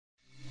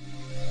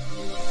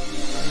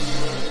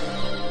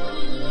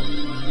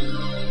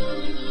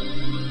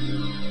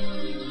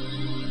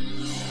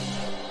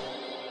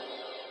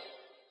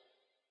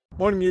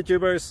Morning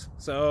YouTubers.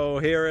 So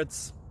here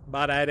it's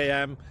about 8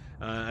 a.m.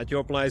 At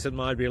your place it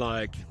might be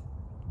like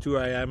 2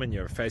 a.m. and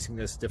you're facing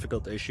this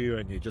difficult issue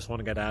and you just want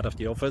to get out of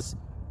the office.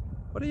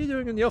 What are you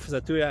doing in the office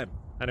at 2 a.m.?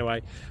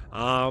 Anyway,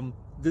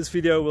 this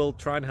video will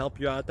try and help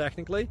you out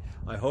technically.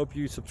 I hope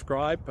you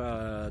subscribe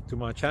to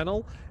my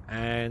channel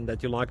and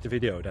that you like the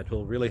video. That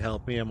will really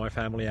help me and my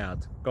family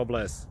out. God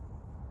bless.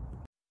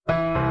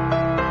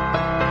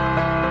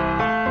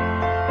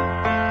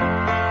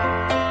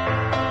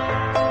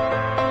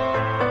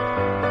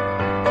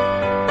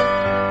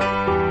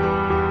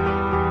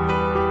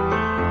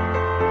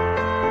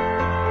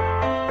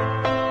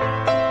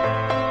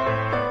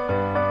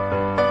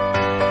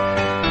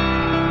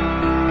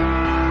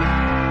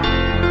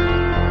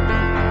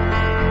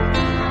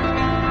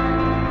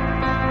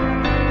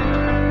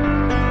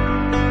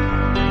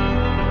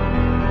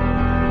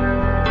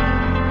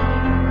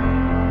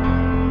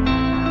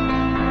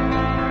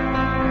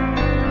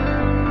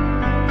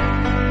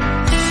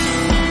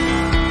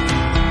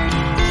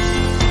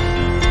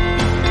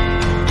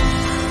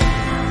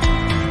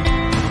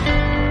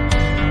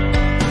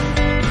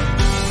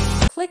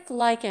 Click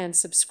like and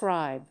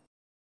subscribe.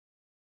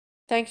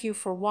 Thank you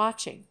for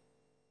watching.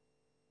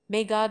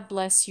 May God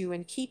bless you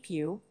and keep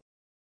you.